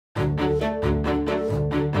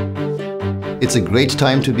It's a great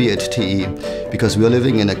time to be at TE because we are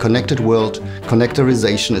living in a connected world.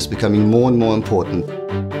 Connectorization is becoming more and more important.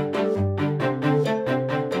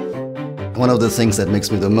 One of the things that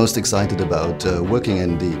makes me the most excited about working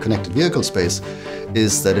in the connected vehicle space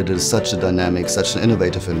is that it is such a dynamic, such an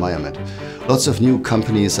innovative environment. Lots of new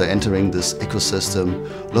companies are entering this ecosystem.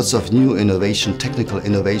 Lots of new innovation, technical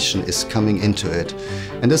innovation is coming into it.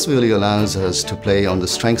 And this really allows us to play on the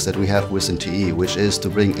strengths that we have within TE, which is to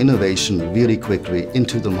bring innovation really quickly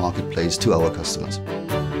into the marketplace to our customers.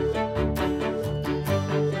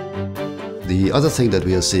 The other thing that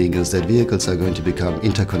we are seeing is that vehicles are going to become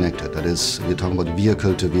interconnected. That is, we're talking about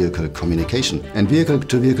vehicle-to-vehicle communication. And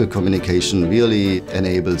vehicle-to-vehicle communication really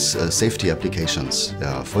enables safety applications.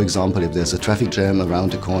 For example, if there's a traffic jam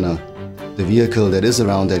around the corner, the vehicle that is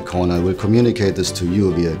around that corner will communicate this to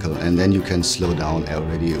your vehicle, and then you can slow down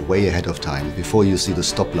already way ahead of time, before you see the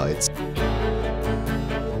stoplights.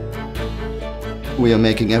 We are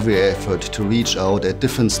making every effort to reach out at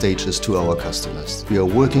different stages to our customers. We are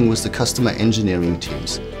working with the customer engineering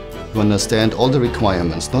teams to understand all the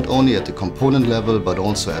requirements, not only at the component level, but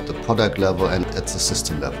also at the product level and at the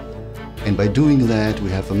system level. And by doing that,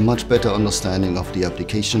 we have a much better understanding of the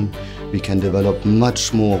application. We can develop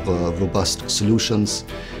much more robust solutions,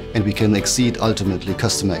 and we can exceed ultimately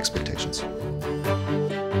customer expectations.